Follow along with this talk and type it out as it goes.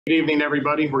Good evening,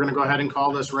 everybody. We're going to go ahead and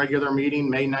call this regular meeting,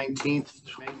 May 19th,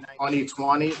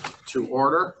 2020, to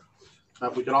order.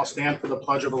 If we could all stand for the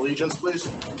Pledge of Allegiance, please.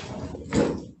 I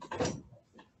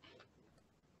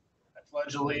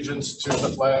pledge allegiance to the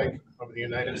flag of the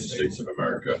United States of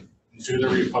America and to the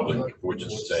republic for which it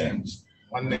stands,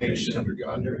 one nation under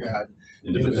God,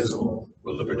 indivisible,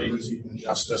 with liberty and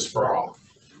justice for all.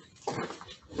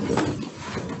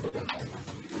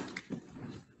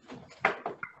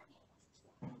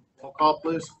 Roll call,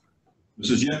 please.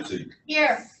 Mrs. Yancey.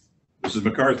 Here. Mrs.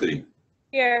 McCarthy.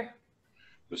 Here.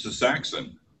 Mrs.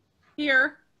 Saxon.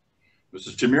 Here.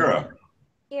 Mrs. Chimera.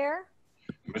 Here.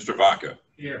 Mr. Vaca.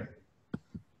 Here.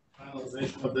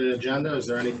 Finalization of the agenda. Is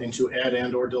there anything to add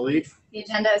and or delete? The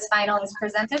agenda is final as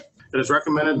presented. It is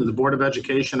recommended that the Board of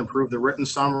Education approve the written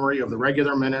summary of the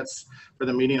regular minutes for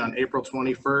the meeting on April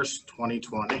 21st,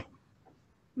 2020.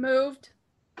 Moved.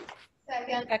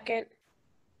 Second.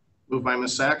 Moved by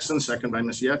Ms. Saxon, second by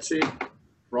Ms. Yetsey.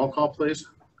 Roll call, please.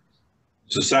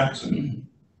 Mrs. Saxon.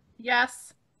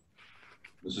 Yes.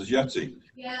 Mrs. Yancey.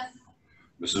 Yes.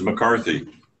 Mrs. McCarthy.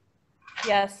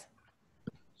 Yes.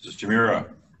 Mrs.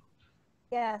 Chimera.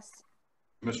 Yes.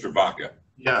 Mr. Vaca.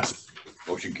 Yes.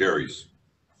 Motion carries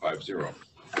 5-0.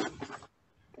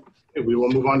 Okay, we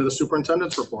will move on to the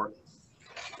superintendent's report.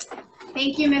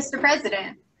 Thank you, Mr.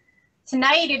 President.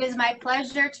 Tonight, it is my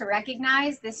pleasure to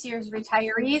recognize this year's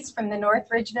retirees from the North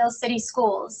Ridgeville City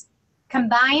Schools.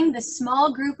 Combined, the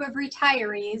small group of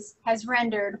retirees has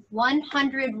rendered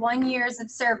 101 years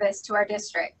of service to our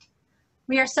district.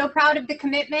 We are so proud of the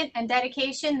commitment and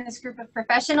dedication this group of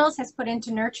professionals has put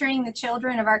into nurturing the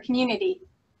children of our community.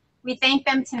 We thank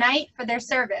them tonight for their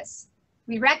service.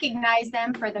 We recognize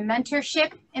them for the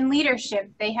mentorship and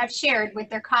leadership they have shared with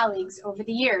their colleagues over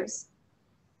the years.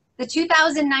 The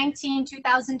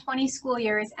 2019-2020 school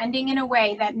year is ending in a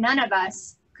way that none of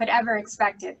us could have ever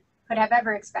expected.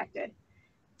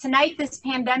 Tonight, this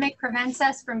pandemic prevents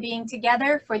us from being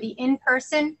together for the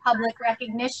in-person public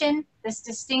recognition this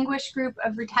distinguished group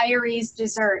of retirees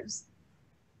deserves.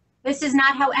 This is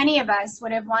not how any of us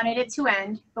would have wanted it to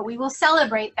end, but we will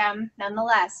celebrate them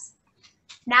nonetheless.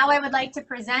 Now I would like to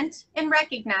present and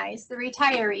recognize the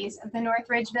retirees of the North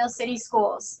Ridgeville City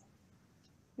Schools.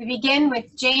 We begin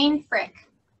with Jane Frick.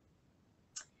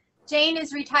 Jane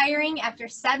is retiring after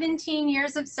 17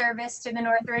 years of service to the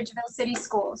North Ridgeville City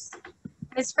Schools.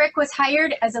 Ms. Frick was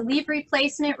hired as a leave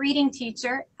replacement reading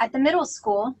teacher at the middle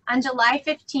school on July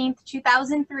 15,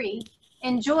 2003,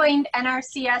 and joined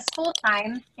NRCS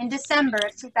full-time in December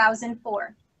of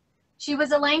 2004. She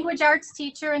was a language arts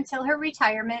teacher until her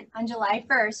retirement on July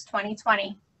 1st,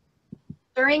 2020.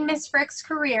 During Ms. Frick's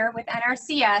career with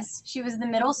NRCS, she was the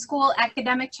middle school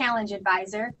academic challenge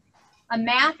advisor, a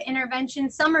math intervention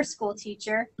summer school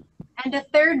teacher, and a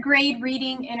third grade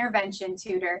reading intervention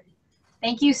tutor.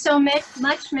 Thank you so much,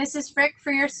 Mrs. Frick,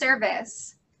 for your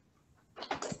service.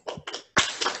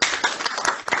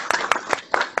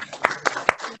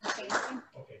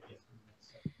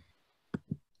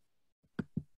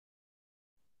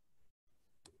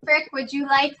 Frick, would you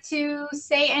like to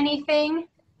say anything?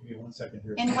 Give me 1 second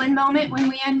here. In one moment when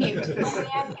we unmute.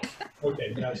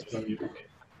 Okay, now it's unmuted.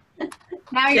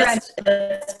 Now you're Yes,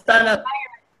 it's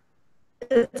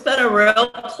been a real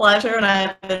pleasure, and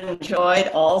I've enjoyed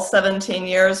all 17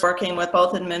 years working with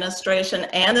both administration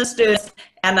and the students,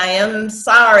 and I am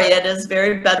sorry it is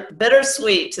very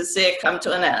bittersweet to see it come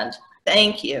to an end.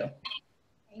 Thank you.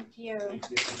 Thank you.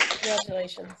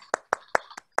 Congratulations.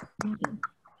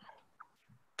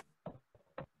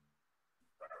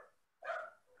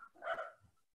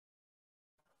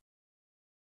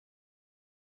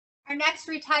 Our next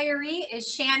retiree is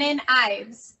Shannon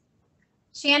Ives.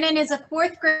 Shannon is a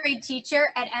 4th grade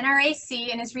teacher at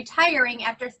NRAC and is retiring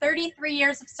after 33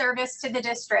 years of service to the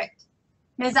district.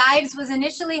 Ms. Ives was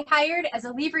initially hired as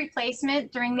a leave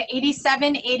replacement during the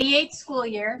 87-88 school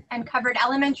year and covered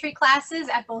elementary classes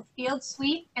at both Field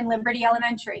Suite and Liberty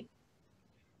Elementary.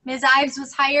 Ms. Ives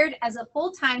was hired as a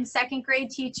full-time 2nd grade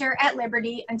teacher at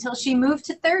Liberty until she moved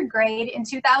to 3rd grade in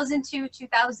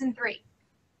 2002-2003.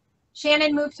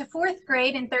 Shannon moved to 4th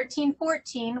grade in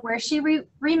 13-14, where she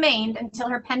remained until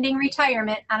her pending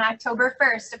retirement on October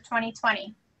 1st of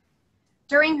 2020.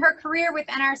 During her career with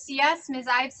NRCS, Ms.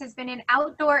 Ives has been an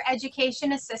outdoor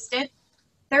education assistant,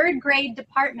 3rd grade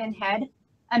department head,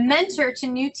 a mentor to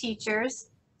new teachers,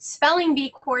 spelling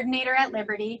bee coordinator at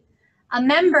Liberty, a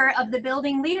member of the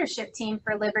building leadership team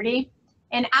for Liberty,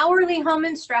 an hourly home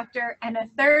instructor, and a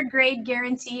 3rd grade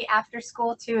guarantee after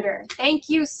school tutor. Thank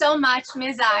you so much,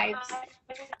 Ms. Ives.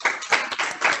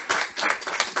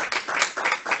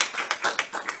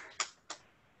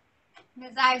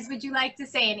 Ms. Ives, would you like to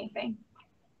say anything?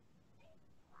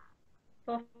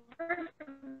 Well, first of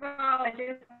all, I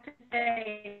just want to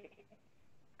say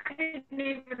I didn't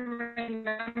even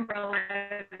remember a lot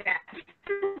of that.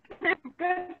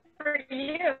 Good for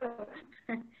you.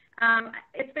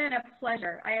 It's been a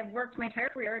pleasure. I have worked my entire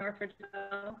career in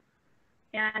Ridgeville,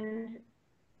 and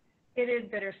it is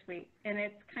bittersweet, and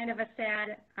it's kind of a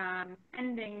sad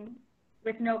ending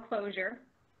with no closure.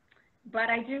 But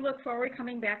I do look forward to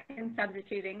coming back and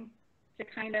substituting to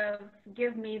kind of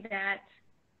give me that,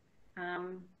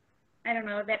 I don't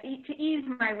know, that to ease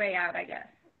my way out, I guess.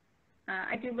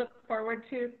 I do look forward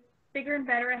to bigger and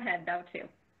better ahead, though, too.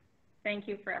 Thank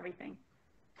you for everything.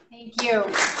 Thank you.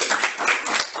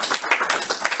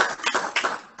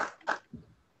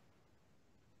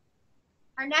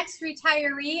 Our next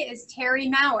retiree is Terry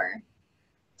Maurer.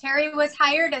 Terry was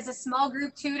hired as a small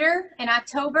group tutor in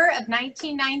October of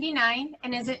 1999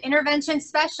 and is an intervention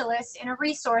specialist in a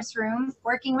resource room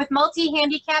working with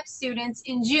multi-handicapped students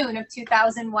in June of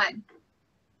 2001.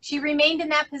 She remained in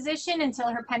that position until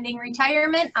her pending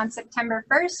retirement on September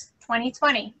 1st,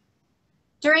 2020.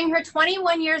 During her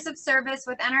 21 years of service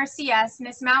with NRCS,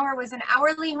 Ms. Maurer was an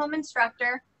hourly home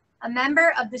instructor, a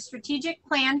member of the Strategic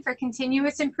Plan for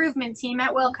Continuous Improvement team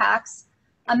at Wilcox,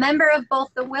 a member of both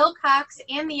the Wilcox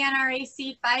and the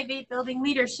NRAC 5-8 building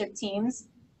leadership teams,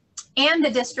 and the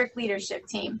district leadership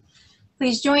team.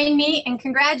 Please join me in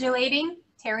congratulating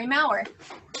Terry Maurer.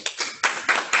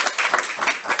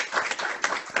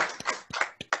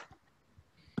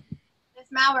 Ms.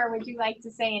 Maurer, would you like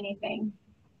to say anything?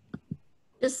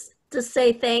 Just to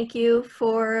say thank you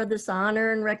for this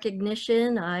honor and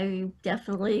recognition. I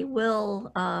definitely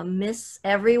will miss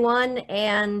everyone,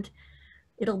 and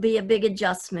it'll be a big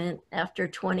adjustment after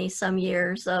 20 some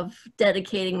years of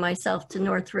dedicating myself to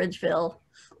North Ridgeville,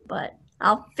 but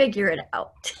I'll figure it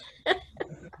out.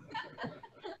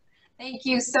 Thank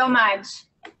you so much.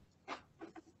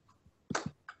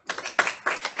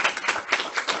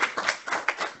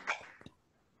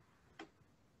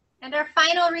 And our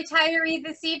final retiree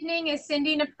this evening is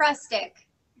Cindy Naprustic.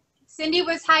 Cindy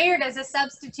was hired as a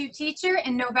substitute teacher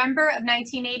in November of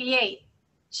 1988.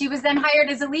 She was then hired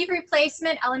as a leave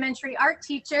replacement elementary art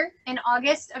teacher in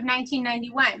August of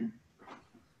 1991.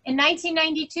 In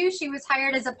 1992, she was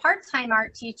hired as a part-time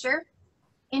art teacher.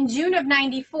 In June of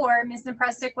 94, Ms.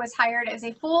 Naprustic was hired as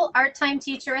a full art-time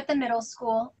teacher at the middle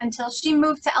school until she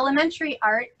moved to elementary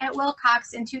art at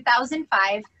Wilcox in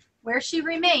 2005, where she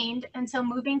remained until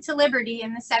moving to Liberty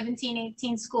in the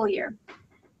 17-18 school year.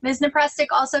 Ms.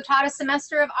 Naprustic also taught a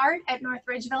semester of art at North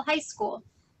Ridgeville High School.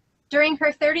 During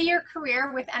her 30-year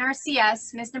career with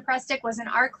NRCS, Ms. Naprustic was an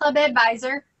art club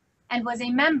advisor and was a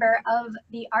member of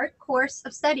the Art Course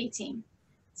of Study team.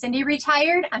 Cindy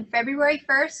retired on February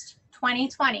 1st,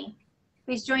 2020.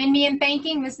 Please join me in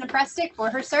thanking Ms. Naprustic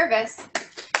for her service.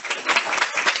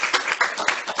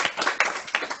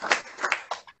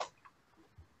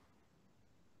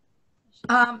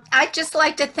 I'd just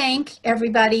like to thank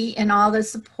everybody and all the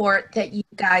support that you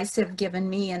guys have given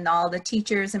me and all the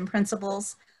teachers and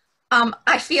principals.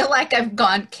 I feel like I've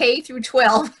gone K through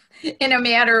 12 in a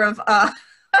matter of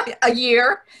a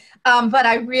year, but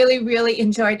I really, really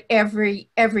enjoyed every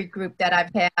group that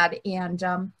I've had. And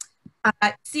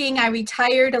seeing I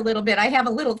retired a little bit, I have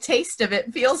a little taste of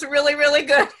it. Feels really, really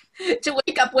good to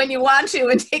wake up when you want to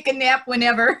and take a nap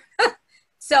whenever.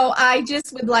 So I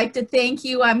just would like to thank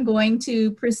you. I'm going to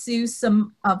pursue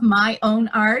some of my own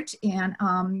art and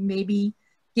maybe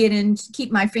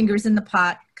keep my fingers in the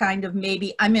pot, kind of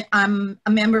maybe. I'm a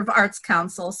member of Arts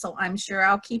Council, so I'm sure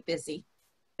I'll keep busy.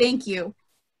 Thank you.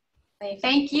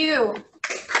 Thank you.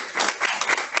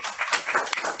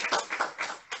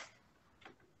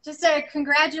 Just a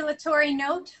congratulatory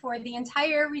note for the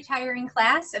entire retiring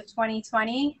class of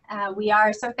 2020. We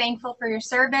are so thankful for your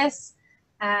service.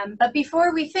 But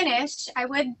before we finish, I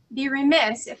would be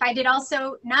remiss if I did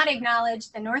also not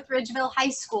acknowledge the North Ridgeville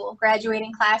High School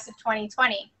graduating class of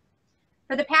 2020.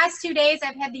 For the past 2 days,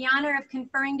 I've had the honor of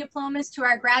conferring diplomas to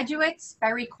our graduates by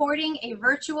recording a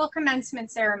virtual commencement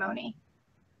ceremony.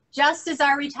 Just as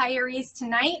our retirees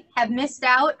tonight have missed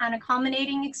out on a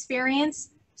culminating experience,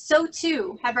 so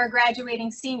too have our graduating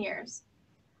seniors.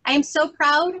 I am so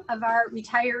proud of our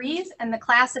retirees and the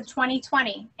class of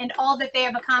 2020 and all that they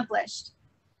have accomplished.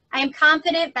 I am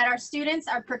confident that our students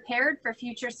are prepared for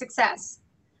future success.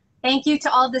 Thank you to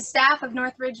all the staff of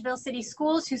North Ridgeville City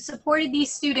Schools who supported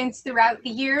these students throughout the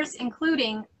years,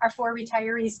 including our 4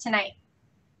 retirees tonight.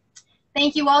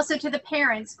 Thank you also to the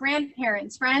parents,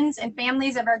 grandparents, friends, and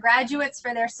families of our graduates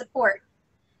for their support.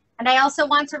 And I also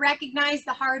want to recognize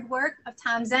the hard work of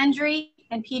Tom Zendry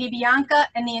and Petey Bianca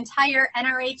and the entire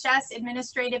NRHS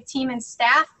administrative team and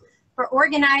staff for for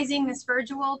organizing this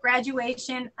virtual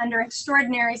graduation under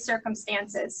extraordinary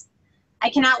circumstances. I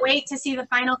cannot wait to see the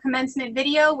final commencement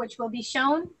video, which will be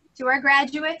shown to our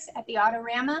graduates at the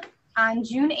Autorama on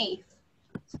June 8th.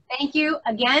 Thank you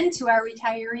again to our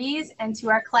retirees and to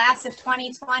our class of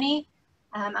 2020.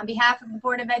 On behalf of the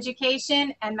Board of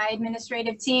Education and my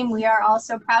administrative team, we are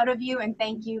also proud of you and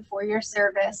thank you for your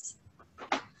service.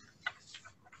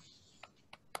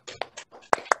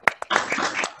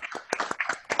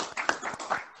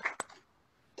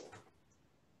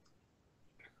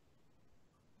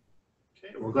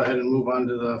 Okay, we'll go ahead and move on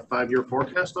to the 5-year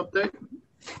forecast update.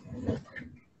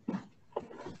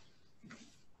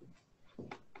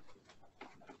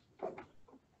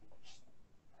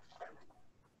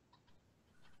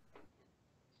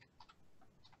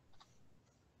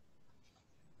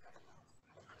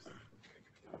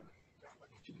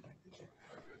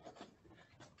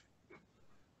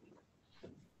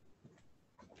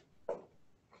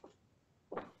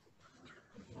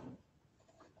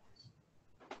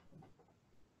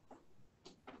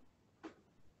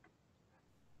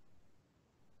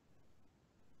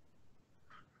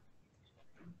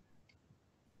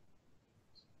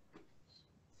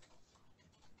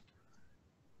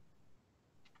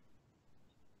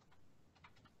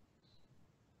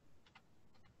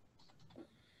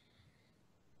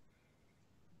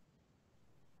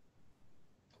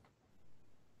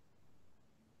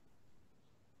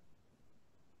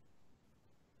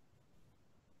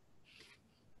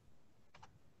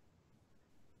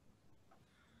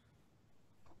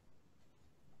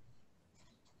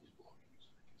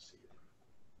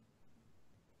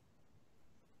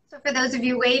 So for those of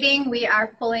you waiting, we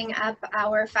are pulling up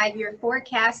our 5-year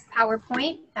forecast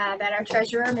PowerPoint that our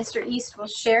treasurer, Mr. East, will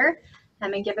share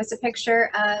and give us a picture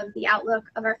of the outlook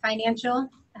of our financial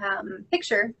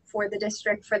picture for the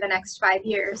district for the next 5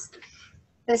 years.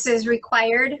 This is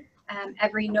required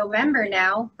every November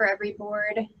now for every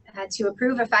board to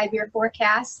approve a 5-year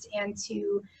forecast and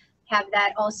to have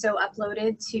that also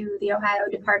uploaded to the Ohio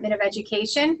Department of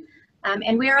Education.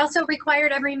 And we are also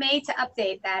required every May to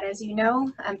update that. As you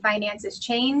know, finances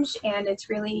change, and it's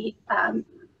really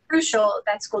crucial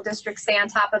that school districts stay on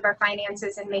top of our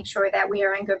finances and make sure that we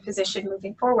are in good position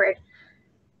moving forward.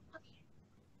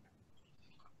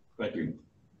 Thank you,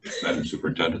 Madam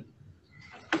Superintendent.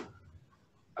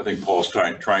 I think Paul's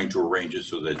trying to arrange it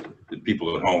so that the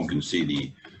people at home can see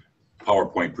the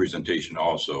PowerPoint presentation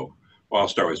also. Well, I'll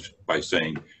start by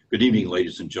saying good evening,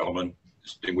 ladies and gentlemen,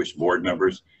 distinguished board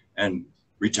members, and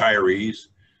retirees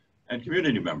and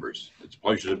community members. It's a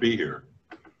pleasure to be here.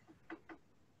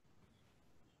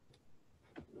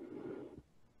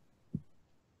 A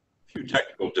few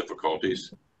technical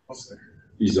difficulties.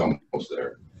 He's almost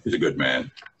there. He's a good man.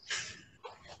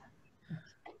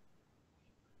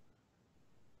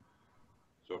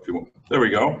 So if you want, there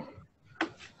we go.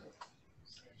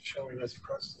 Showing us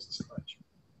across the slide.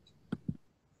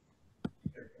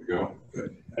 There we go.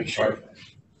 Good.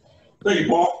 Thank you,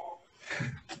 Paul.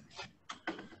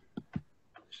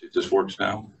 See if this works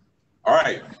now. All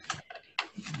right.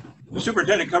 The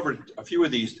superintendent covered a few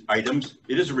of these items.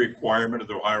 It is a requirement of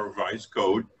the Ohio Revised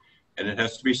Code, and it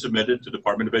has to be submitted to the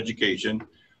Department of Education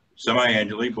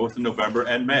semi-annually, both in November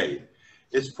and May.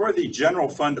 It's for the general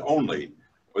fund only,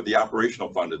 or the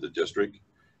operational fund of the district.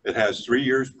 It has 3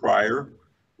 years prior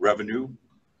revenue,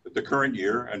 the current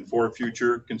year, and 4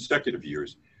 future consecutive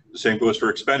years. The same goes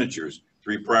for expenditures.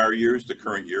 3 prior years, the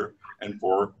current year, and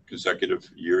 4 consecutive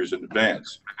years in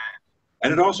advance.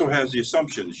 And it also has the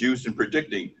assumptions used in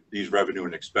predicting these revenue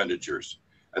and expenditures,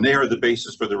 and they are the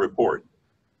basis for the report.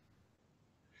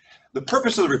 The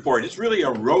purpose of the report is really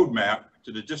a roadmap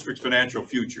to the district's financial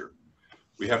future.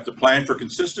 We have to plan for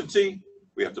consistency,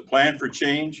 we have to plan for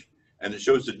change, and it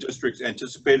shows the district's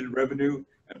anticipated revenue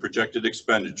and projected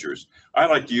expenditures. I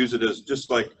like to use it as just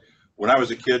like when I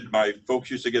was a kid, my folks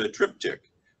used to get a triptych.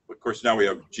 Of course, now we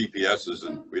have GPSs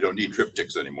and we don't need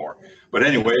triptychs anymore. But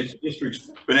anyway, it's the district's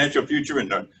financial future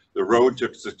and the road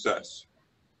to success.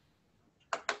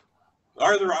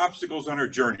 Are there obstacles on our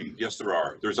journey? Yes, there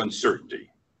are. There's uncertainty.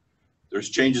 There's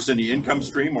changes in the income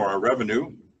stream or our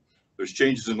revenue. There's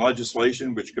changes in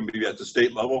legislation, which can be at the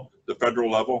state level, the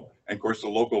federal level, and of course the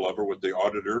local level with the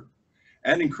auditor,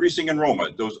 and increasing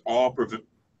enrollment. Those all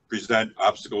present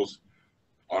obstacles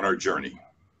on our journey.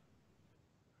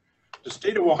 The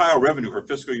state of Ohio revenue for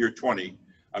fiscal year 20,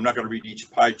 I'm not going to read each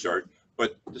pie chart,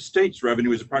 but the state's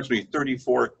revenue is approximately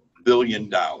 $34 billion.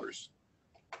 The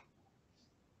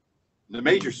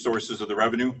major sources of the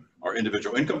revenue are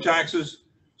individual income taxes,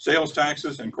 sales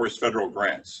taxes, and of course federal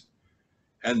grants.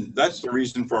 And that's the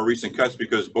reason for our recent cuts,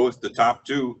 because both the top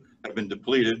two have been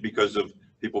depleted because of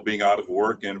people being out of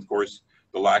work, and of course,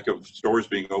 the lack of stores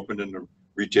being opened and the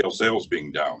retail sales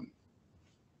being down.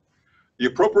 The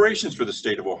appropriations for the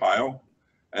state of Ohio,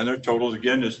 and their total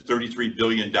again is $33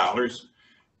 billion.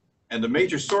 And the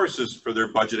major sources for their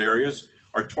budget areas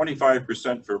are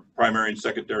 25% for primary and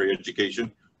secondary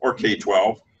education, or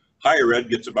K-12. Higher ed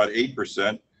gets about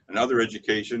 8%, and other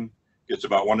education gets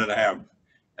about 1.5%.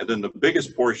 And then the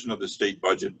biggest portion of the state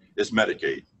budget is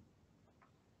Medicaid.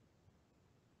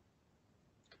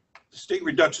 The state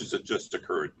reductions that just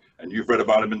occurred, and you've read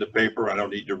about them in the paper, I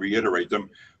don't need to reiterate them,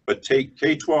 but take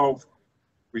K-12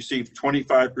 received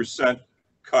 25%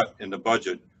 cut in the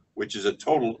budget, which is a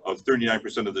total of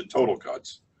 39% of the total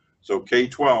cuts. So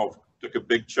K-12 took a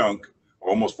big chunk,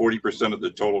 almost 40% of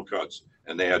the total cuts,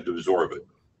 and they had to absorb it.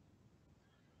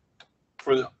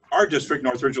 For our district,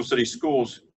 North Ridgeville City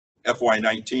Schools,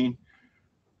 FY19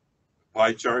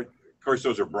 pie chart, of course,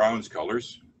 those are bronze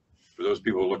colors for those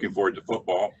people looking forward to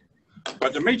football.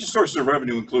 But the major sources of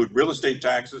revenue include real estate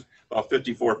taxes, about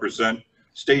 54%,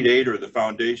 state aid or the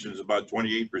foundation is about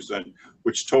 28%,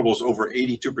 which totals over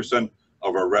 82%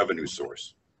 of our revenue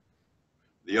source.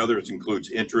 The others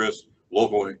includes interest,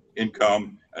 local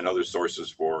income, and other sources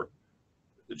for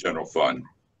the general fund.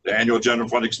 The annual general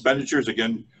fund expenditures,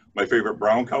 again, my favorite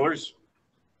brown colors,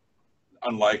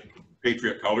 unlike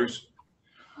Patriot colors.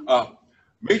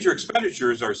 Major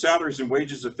expenditures are salaries and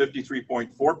wages of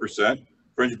 53.4%,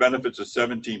 fringe benefits of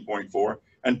 17.4%,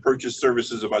 and purchase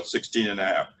services about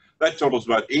 16.5%. That totals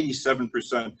about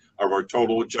 87% of our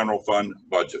total general fund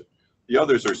budget. The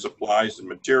others are supplies and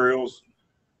materials,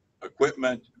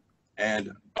 equipment,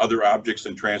 and other objects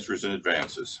and transfers and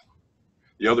advances.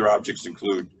 The other objects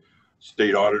include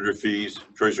state auditor fees,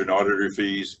 treasurer and auditor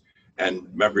fees,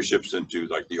 and memberships into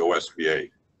like the OSBA.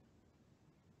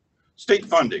 State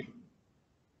funding.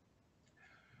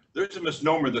 There's a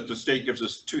misnomer that the state gives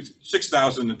us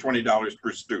 $6,020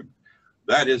 per student.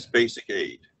 That is basic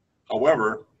aid.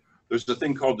 However, there's a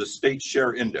thing called the State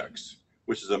Share Index,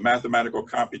 which is a mathematical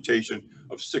computation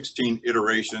of 16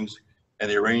 iterations, and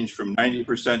they range from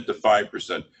 90% to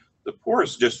 5%. The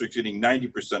poorest district's getting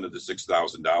 90% of the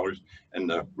 $6,000, and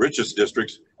the richest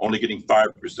districts only getting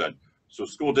 5%. So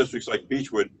school districts like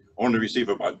Beechwood only receive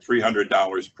about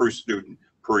 $300 per student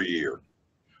per year.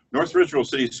 North Ridgeville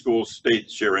City Schools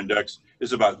State Share Index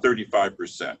is about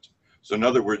 35%. So in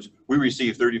other words, we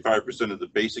receive 35% of the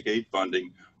basic aid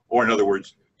funding, or in other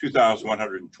words,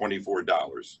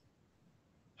 $2,124.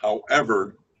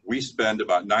 However, we spend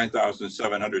about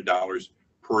 $9,700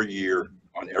 per year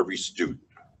on every student.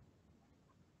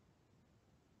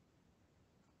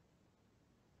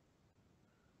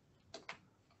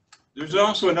 There's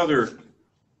also another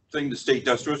thing the state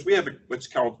does to us. We have what's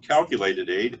called calculated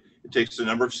aid. It takes the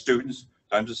number of students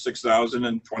times the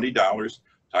 $6,020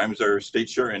 times our state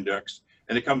share index,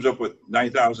 and it comes up with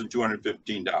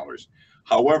 $9,215.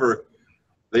 However,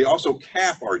 they also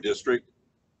cap our district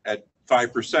at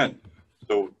 5%.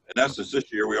 So in essence,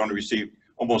 this year we only received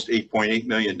almost $8.8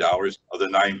 million of the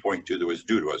 9.2 that was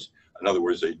due to us. In other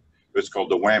words, it's called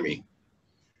the whammy.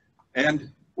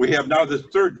 And we have now the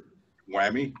third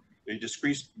whammy. They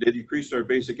decreased our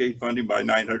basic aid funding by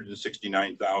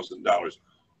 $969,000,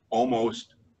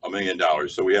 almost $1 million.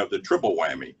 So we have the triple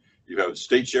whammy. You have the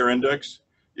state share index,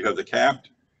 you have the capped,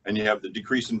 and you have the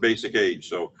decrease in basic aid.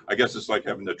 So I guess it's like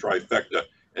having the trifecta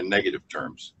in negative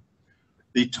terms.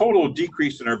 The total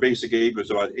decrease in our basic aid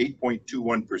was about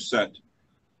 8.21%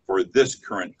 for this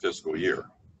current fiscal year.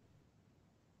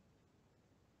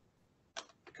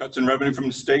 Cuts in revenue from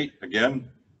the state, again,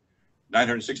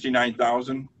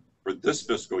 $969,000 for this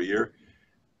fiscal year.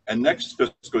 And next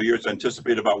fiscal year, it's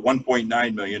anticipated about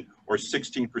 1.9 million or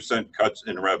 16% cuts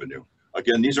in revenue.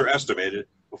 Again, these are estimated,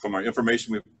 but from our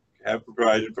information we have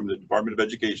provided from the Department of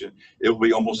Education, it will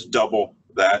be almost double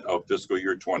that of fiscal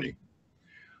year 20.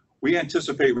 We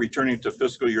anticipate returning to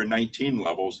fiscal year 19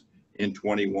 levels in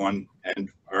 21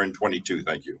 or in 22.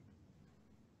 Thank you.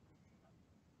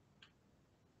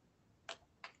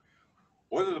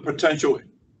 What are the potential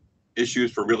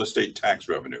issues for real estate tax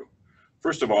revenue?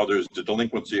 First of all, there's the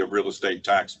delinquency of real estate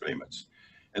tax payments.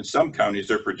 In some counties,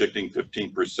 they're predicting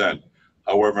 15%.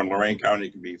 However, in Lorain County,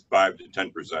 it can be 5 to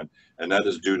 10%, and that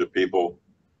is due to people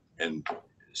and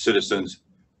citizens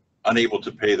unable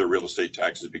to pay their real estate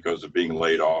taxes because of being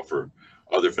laid off or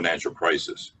other financial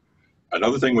crisis.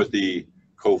 Another thing with the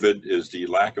COVID is the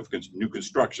lack of new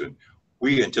construction.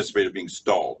 We anticipate it being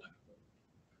stalled.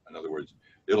 In other words,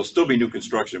 it'll still be new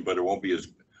construction, but it won't be as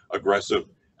aggressive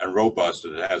and robust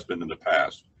as it has been in the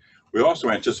past. We also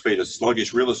anticipate a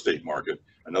sluggish real estate market.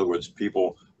 In other words,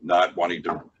 people not wanting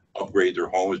to upgrade their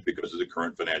homes because of the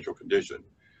current financial condition.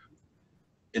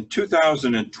 In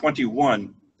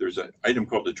 2021, there's an item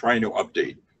called the triennial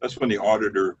update. That's when the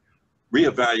auditor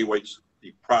reevaluates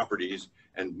the properties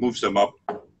and moves them up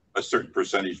a certain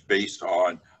percentage based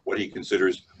on what he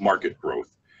considers market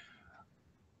growth.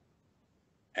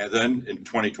 And then in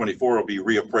 2024, it'll be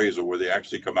reappraisal, where they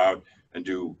actually come out and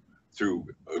do, through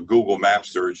a Google map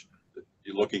search,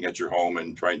 you're looking at your home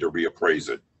and trying to reappraise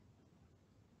it.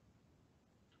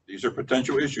 These are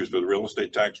potential issues for the real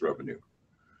estate tax revenue.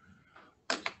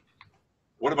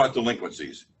 What about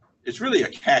delinquencies? It's really a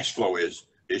cash flow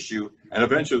issue, and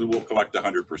eventually we'll collect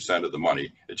 100% of the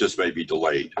money. It just may be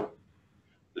delayed.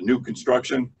 The new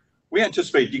construction, we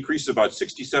anticipate a decrease of about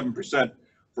 67%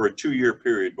 for a 2-year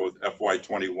period, both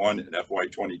FY21 and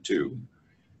FY22.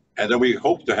 And then we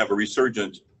hope to have a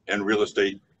resurgence in real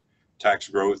estate tax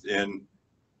growth in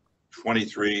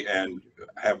 23 and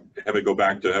have it go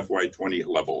back to FY20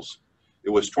 levels. It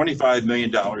was $25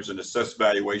 million in assessed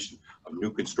valuation of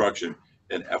new construction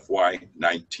in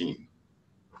FY19.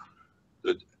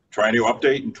 The triennial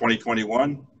update in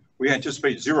 2021, we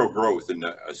anticipate 0 growth in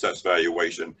the assessed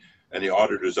valuation, and the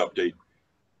auditor's update.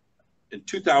 In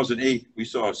 2008, we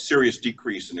saw a serious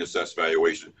decrease in the assessed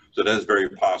valuation, so that is very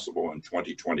possible in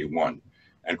 2021.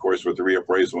 And of course, with the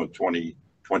reappraisal in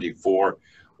 2024,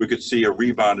 we could see a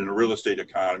rebound in the real estate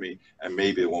economy, and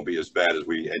maybe it won't be as bad as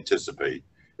we anticipate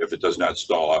if it does not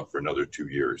stall out for another 2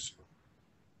 years.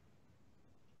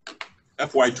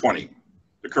 FY20,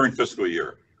 the current fiscal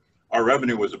year, our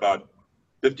revenue was about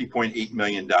 $50.8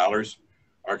 million.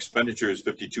 Our expenditure is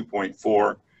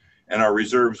 52.4, and our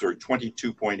reserves are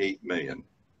 22.8 million.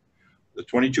 The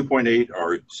 22.8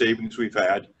 are savings we've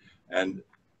had, and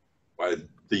by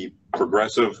the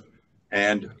progressive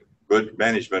and good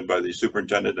management by the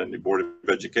superintendent and the Board of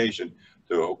Education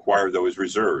to acquire those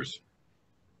reserves.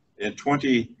 In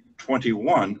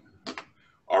 2021,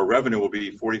 our revenue will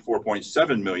be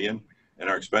 44.7 million, and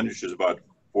our expenditures about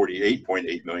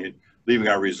 48.8 million, leaving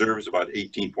our reserves about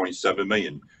 18.7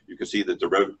 million. You can see that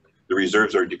the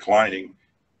reserves are declining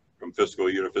from fiscal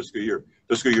year to fiscal year.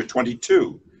 Fiscal year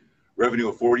 22, revenue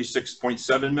of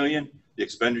 46.7 million, the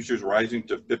expenditures rising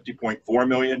to 50.4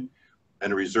 million,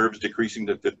 and the reserves decreasing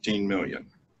to 15 million.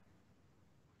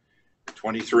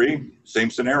 23, same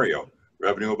scenario,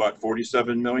 revenue about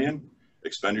 47 million,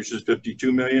 expenditures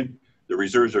 52 million, the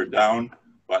reserves are down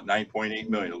about 9.8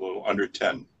 million, a little under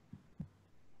 10.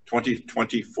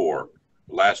 2024,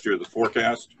 last year the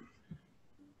forecast,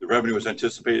 the revenue was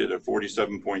anticipated at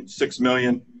 47.6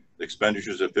 million, the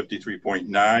expenditures at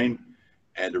 53.9,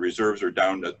 and the reserves are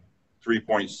down to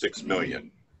 3.6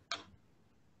 million.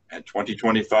 And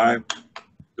 2025,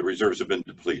 the reserves have been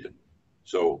depleted.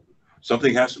 So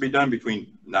something has to be done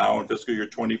between now and fiscal year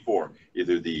 24,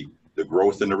 either the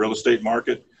growth in the real estate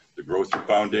market, the growth in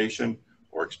foundation,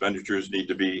 or expenditures need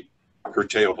to be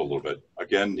curtailed a little bit.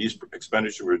 Again, these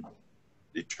expenditures were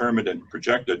determined and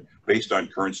projected based on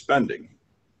current spending.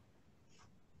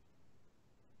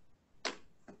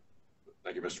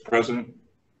 Thank you, Mr. President,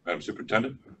 Madam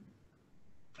Superintendent.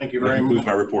 Thank you very That much. concludes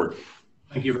my report.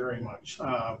 Thank you very much.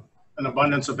 An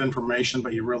abundance of information,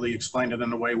 but you really explained it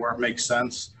in a way where it makes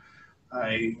sense.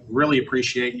 I really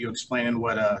appreciate you explaining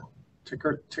what a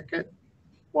ticket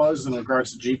was in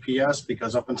regards to GPS,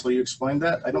 because up until you explained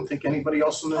that, I don't think anybody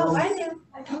else in the room. Oh, I knew.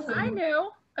 I knew.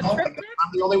 A Oh, triptych?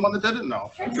 I'm the only one that didn't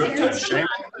know. Shame on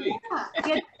me. You had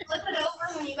to flip it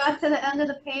over when you got to the end of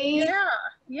the page.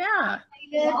 Yeah.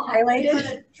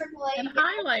 Highlighted. And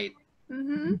highlight.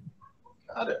 Mm-hmm.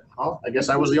 Got it. Well, I guess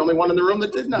I was the only one in the room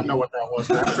that did not know what that was.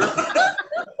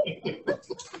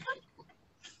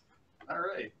 All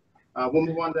right. We'll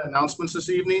move on to announcements this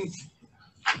evening.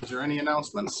 Is there any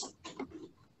announcements?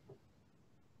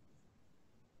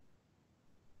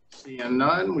 Seeing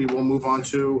none, we will move on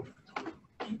to.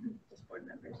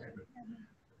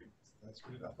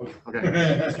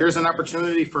 Okay. Here's an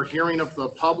opportunity for hearing of the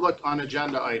public on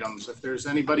agenda items. If there's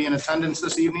anybody in attendance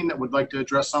this evening that would like to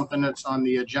address something that's on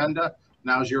the agenda,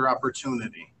 now's your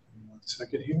opportunity. 1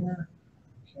 second here.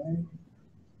 Okay.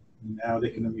 Now they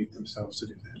can unmute themselves to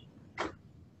do that.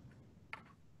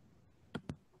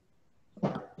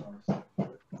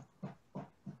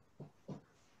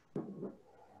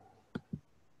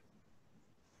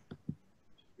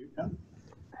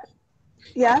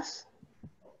 Yes.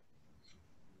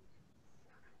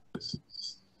 Does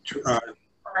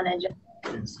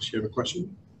she have a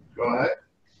question? Go ahead.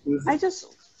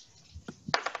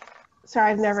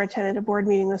 Sorry, I've never attended a board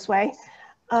meeting this way.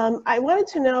 I wanted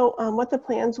to know what the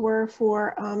plans were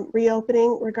for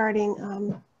reopening regarding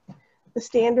the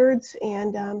standards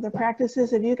and the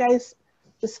practices. Have you guys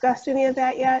discussed any of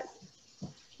that yet?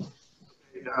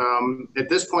 At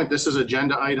this point, this is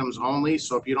agenda items only,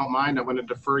 so if you don't mind, I'm going to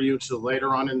defer you to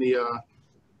later on in the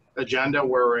agenda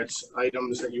where it's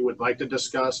items that you would like to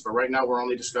discuss, but right now we're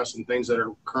only discussing things that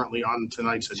are currently on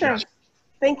tonight's agenda. Sure.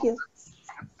 Thank you.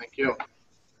 Thank you.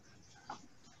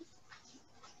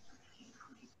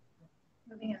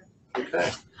 Moving on.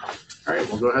 Okay. All right,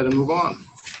 we'll go ahead and move on.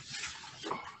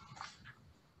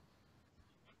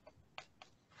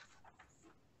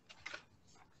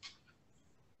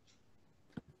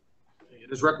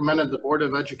 It is recommended the Board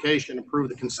of Education approve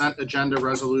the consent agenda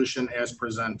resolution as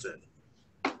presented.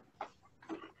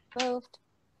 Moved.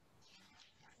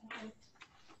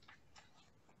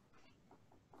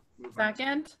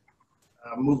 Second?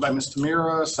 Moved by Ms.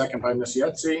 Tamira, second by Ms.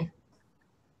 Yetsey.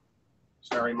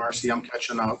 Sorry, Marcy, I'm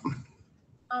catching up.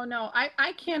 Oh, no,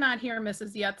 I cannot hear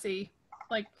Mrs. Yetsey.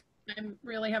 Like, I'm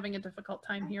really having a difficult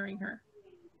time hearing her.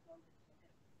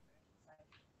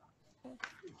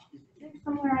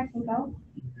 Somewhere I can go.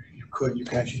 You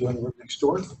can actually go in the room next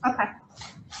door. Okay.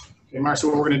 Okay, Marcy,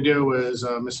 what we're going to do is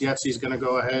Ms. Yetsey is going to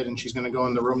go ahead and she's going to go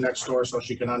in the room next door so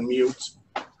she can unmute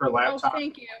her Oh, laptop.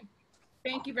 thank you.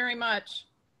 Thank you very much.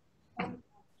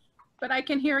 But I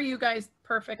can hear you guys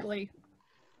perfectly.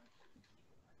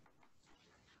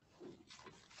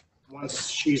 Once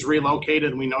she's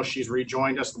relocated and we know she's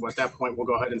rejoined us, at that point, we'll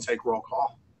go ahead and take roll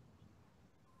call.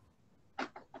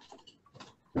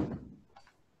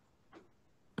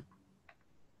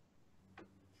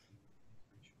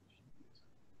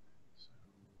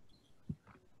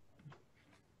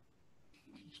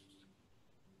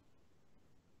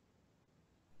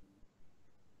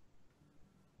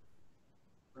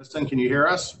 Kristen, can you hear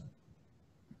us?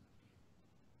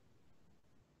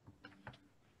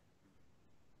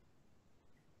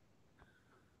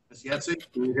 Ms.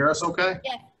 Yetsey, can you hear us okay?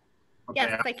 Yes. Okay.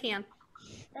 Yes, I can.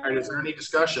 All right, is there any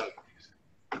discussion?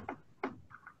 Okay,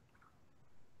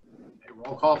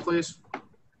 roll call, please.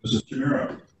 Mrs.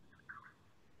 Tamira,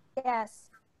 Yes.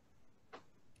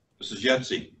 Mrs.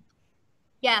 Yetsey,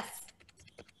 Yes.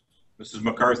 Mrs.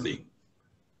 McCarthy,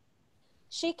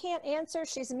 She can't answer.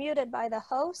 She's muted by the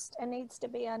host and needs to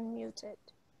be unmuted.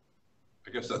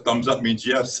 I guess that thumbs up means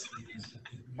yes.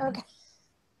 Okay.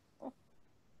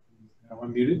 Now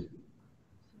unmuted.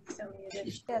 So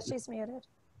muted. Yeah, she's muted.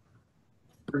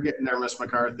 We're getting there, Ms.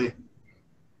 McCarthy.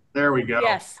 There we go.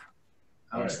 Yes.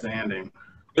 Outstanding.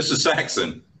 Mrs.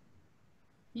 Saxon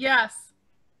Yes.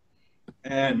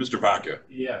 and Mr. Vaca.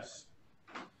 Yes.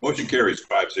 Motion carries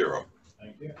 5-0.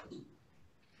 Thank you.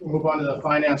 We'll move on to the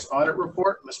finance audit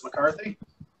report. Ms. McCarthy?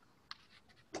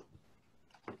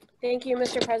 Thank you,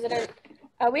 Mr. President.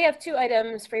 We have two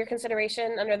items for your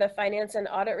consideration under the finance and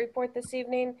audit report this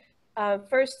evening.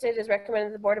 First, it is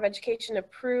recommended the Board of Education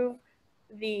approve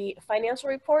the financial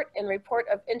report and report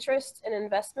of interest and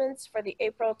investments for the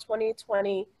April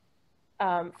 2020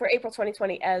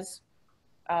 as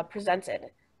presented.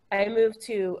 I move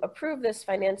to approve this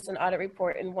finance and audit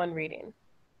report in one reading.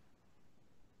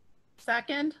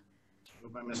 Second?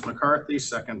 Moved by Ms. McCarthy,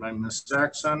 second by Ms.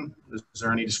 Saxon. Is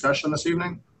there any discussion this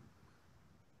evening?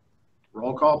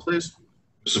 Roll call, please.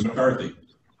 Mrs. McCarthy,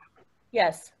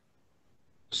 Yes.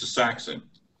 Mrs. Saxon,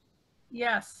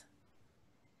 Yes.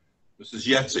 Mrs.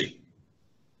 Yetsey,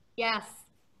 Yes.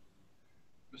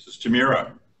 Mrs.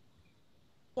 Tamira,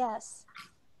 Yes.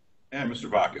 and Mr.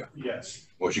 Vaca. Yes.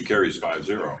 Motion carries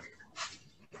 5-0.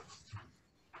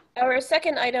 Our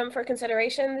second item for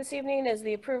consideration this evening is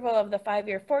the approval of the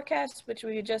 5-year forecast, which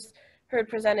we just heard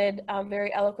presented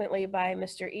very eloquently by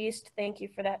Mr. East. Thank you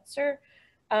for that, sir.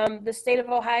 The state of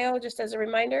Ohio, just as a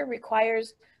reminder,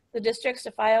 requires the districts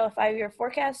to file a 5-year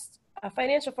forecast, a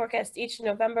financial forecast each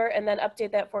November, and then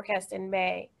update that forecast in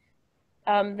May.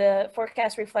 The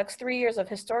forecast reflects 3 years of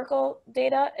historical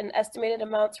data and estimated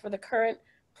amounts for the current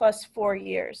plus 4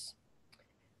 years.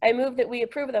 I move that we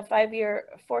approve the 5-year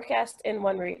forecast in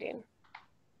one reading.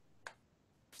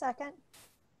 Second.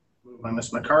 Moved by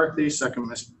Ms. McCarthy, second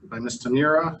by Ms.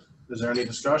 Tamira. Is there any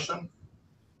discussion?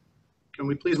 Can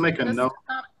we please make a note?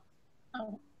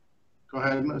 Oh, Go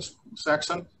ahead, Ms.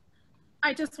 Saxon.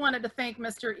 I just wanted to thank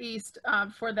Mr. East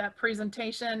for that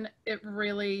presentation. It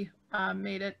really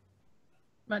made it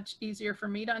much easier for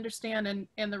me to understand,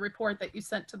 and the report that you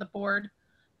sent to the board.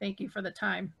 Thank you for the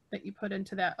time that you put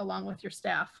into that along with your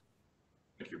staff.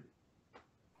 Thank you.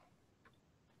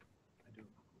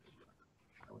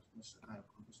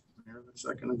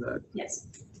 Second of that. Yes.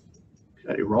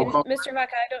 Okay, roll call. And Mr.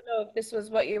 Vaca, I don't know if this was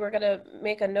what you were going to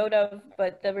make a note of,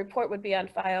 but the report would be on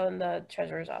file in the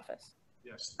treasurer's office.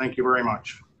 Yes, thank you very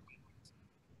much.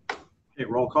 Okay,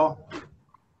 roll call.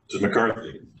 Mrs.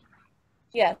 McCarthy,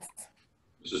 Yes.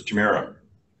 Mrs. Tamira,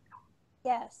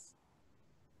 Yes.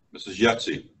 Mrs.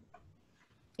 Yetsey,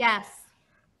 Yes.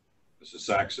 Mrs.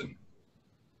 Saxon,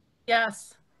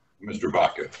 Yes. Mr.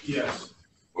 Vaca. Yes.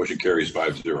 Motion carries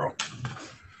 5-0.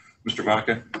 Mr.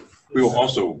 Vaca, we will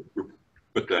also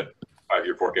put that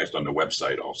 5-year forecast on the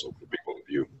website also for people to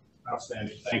view.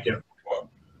 Outstanding. Thank you.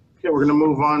 Okay, we're going to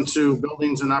move on to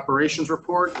Buildings and Operations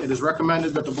Report. It is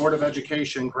recommended that the Board of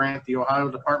Education grant the Ohio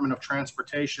Department of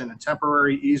Transportation a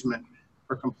temporary easement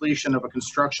for completion of a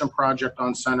construction project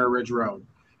on Center Ridge Road.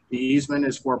 The easement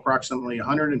is for approximately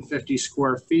 150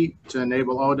 square feet to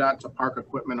enable ODOT to park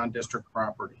equipment on district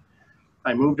property.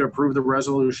 I move to approve the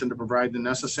resolution to provide the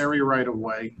necessary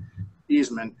right-of-way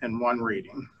easement in one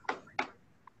reading.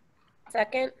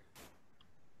 Second.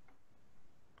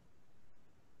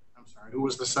 I'm sorry, who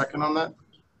was the second on that?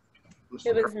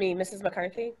 It was me, Mrs.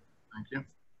 McCarthy. Thank you.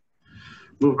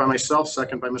 Moved by myself,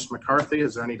 second by Ms. McCarthy.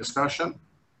 Is there any discussion?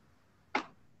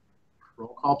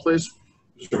 Roll call, please.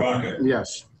 Mr. Vaca.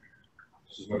 Yes.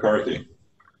 Mrs. McCarthy,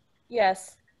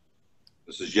 Yes.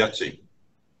 Mrs. Yetsey,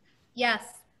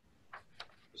 Yes.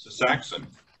 Mrs. Saxon,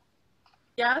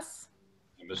 Yes.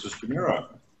 and Mrs.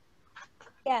 Tamira.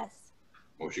 Yes.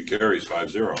 Motion carries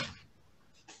 5-0.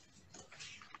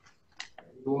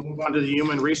 We'll move on to the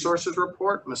Human Resources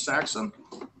Report. Ms. Saxon.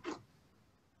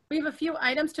 We have a few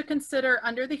items to consider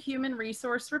under the Human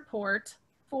Resource Report.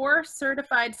 4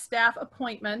 certified staff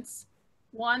appointments,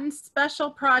 1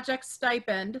 special project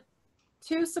stipend,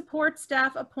 2 support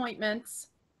staff appointments,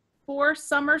 4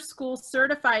 summer school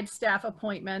certified staff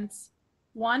appointments,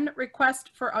 1 request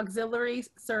for auxiliary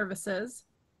services,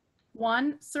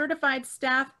 1 certified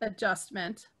staff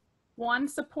adjustment, 1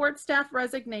 support staff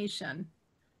resignation.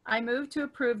 I move to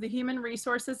approve the human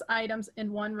resources items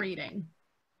in one reading.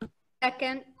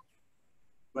 Second.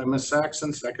 By Ms.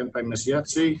 Saxon, second by Ms.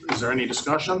 Yetsey. Is there any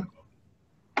discussion?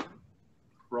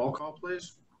 Roll call,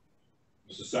 please.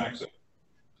 Mrs. Saxon,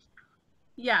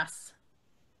 Yes.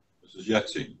 Mrs.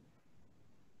 Yetsey,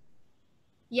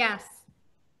 Yes.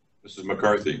 Mrs.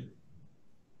 McCarthy,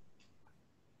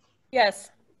 Yes.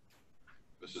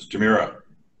 Mrs. Tamira,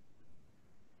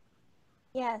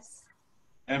 Yes.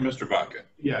 and Mr. Vaca.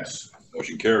 Yes.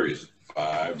 Motion carries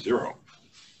 5-0.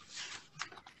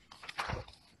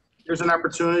 Here's an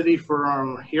opportunity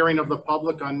for hearing of the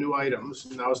public on new items.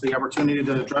 Now is the opportunity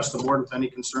to address the board with any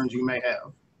concerns you may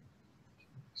have.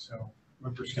 So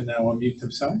members can now unmute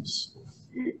themselves.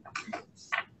 And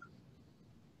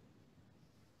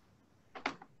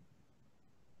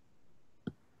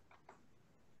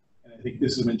I think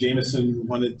this is when Jameson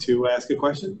wanted to ask a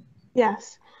question.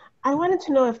 Yes. I wanted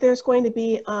to know if there's going to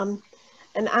be an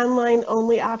online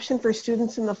only option for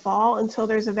students in the fall until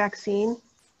there's a vaccine.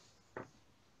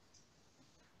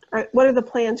 What are the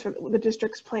plans for the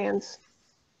district's plans?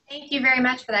 Thank you very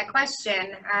much for that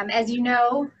question. As you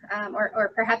know,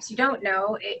 or perhaps you don't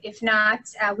know, if not,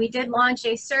 we did launch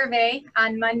a survey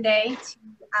on Monday to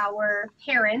our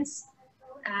parents,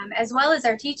 as well as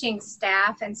our teaching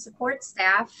staff and support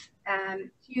staff,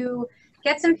 to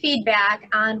get some feedback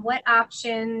on what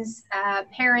options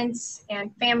parents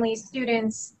and families,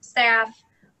 students, staff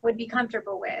would be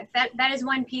comfortable with. That is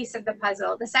one piece of the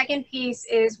puzzle. The second piece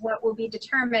is what will be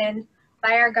determined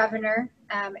by our governor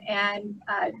and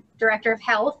director of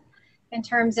health in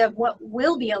terms of what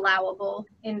will be allowable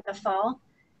in the fall.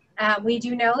 We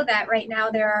do know that right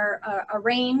now there are a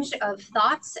range of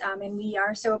thoughts, and we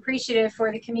are so appreciative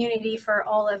for the community for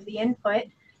all of the input.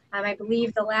 I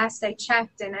believe the last I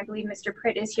checked, and I believe Mr.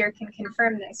 Pritt is here, can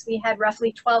confirm this, we had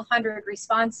roughly 1,200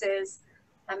 responses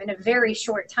in a very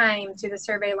short time to the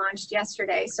survey launched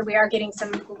yesterday. So we are getting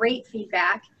some great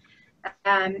feedback.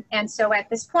 And so at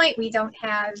this point, we don't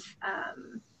have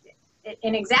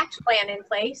an exact plan in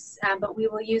place, but we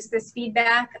will use this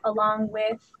feedback along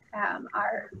with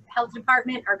our health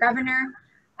department, our governor,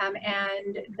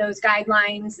 and those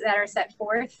guidelines that are set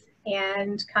forth,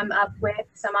 and come up with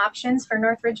some options for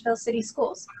North Ridgeville City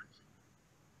Schools.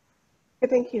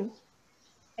 Thank you.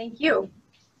 Thank you.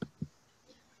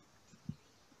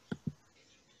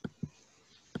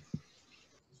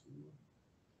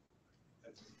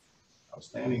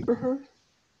 Outstanding.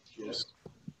 Yes.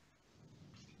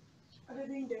 Other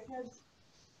than dickheads.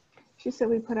 She said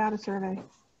we put out a survey.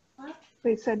 What?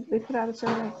 They said they put out a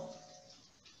survey.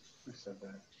 Who said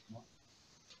that?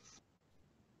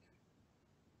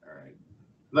 All right.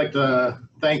 I'd like to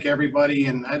thank everybody,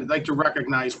 and I'd like to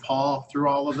recognize Paul through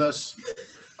all of this.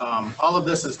 All of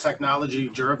this is technology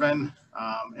driven,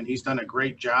 and he's done a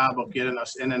great job of getting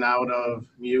us in and out of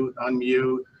mute,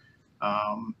 unmute.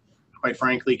 quite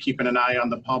frankly, keeping an eye on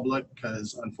the public,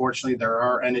 because unfortunately there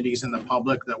are entities in the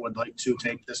public that would like to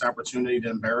take this opportunity to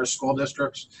embarrass school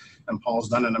districts. And Paul's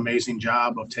done an amazing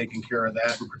job of taking care of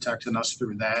that and protecting us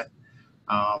through that.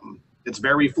 It's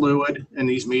very fluid in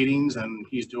these meetings, and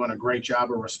he's doing a great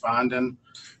job of responding.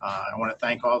 I want to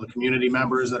thank all the community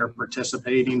members that are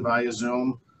participating via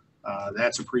Zoom.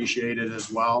 That's appreciated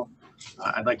as well.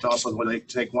 I'd like to also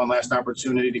take one last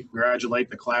opportunity to congratulate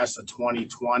the class of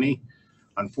 2020.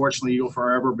 Unfortunately, you'll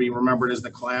forever be remembered as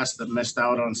the class that missed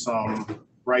out on some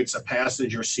rites of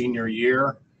passage your senior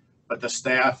year. But the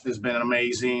staff has been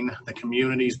amazing. The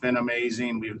community's been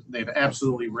amazing. They've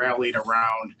absolutely rallied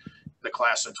around the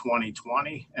class of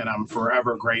 2020. And I'm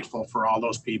forever grateful for all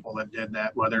those people that did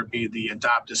that, whether it be the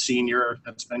Adopt a Senior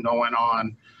that's been going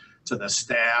on, to the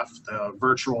staff, the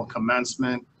virtual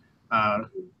commencement.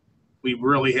 We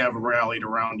really have rallied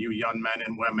around you young men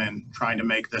and women, trying to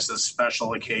make this a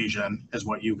special occasion as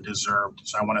what you've deserved.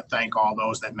 So I want to thank all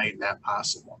those that made that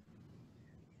possible.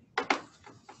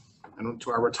 And to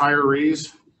our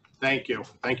retirees, thank you.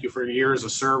 Thank you for your years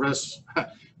of service.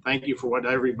 Thank you for what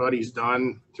everybody's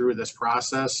done through this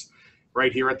process.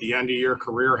 Right here at the end of your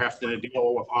career, having to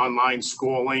deal with online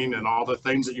schooling and all the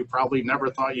things that you probably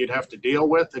never thought you'd have to deal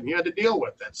with, and you had to deal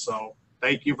with it. So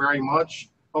thank you very much.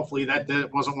 Hopefully that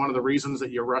wasn't one of the reasons that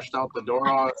you rushed out the door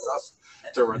on us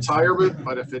to retirement,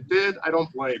 but if it did, I don't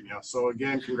blame you. So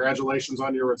again, congratulations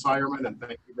on your retirement, and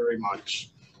thank you very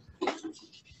much.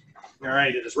 All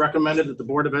right, it is recommended that the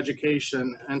Board of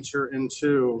Education enter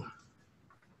into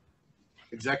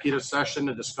executive session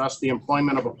to discuss the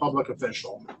employment of a public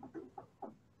official.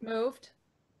 Moved.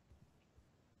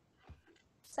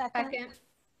 Second.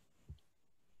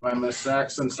 By Ms.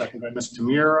 Saxon, second by Ms.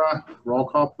 Tamira. Roll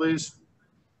call, please.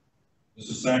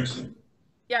 Mrs. Saxon.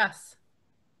 Yes.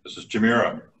 Mrs.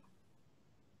 Tamira.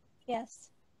 Yes.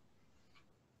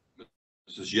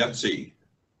 Mrs. Yetsey.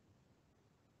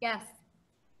 Yes.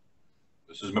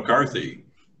 Mrs. McCarthy.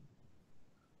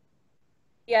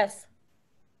 Yes.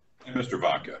 And Mr.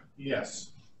 Vaca.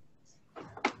 Yes.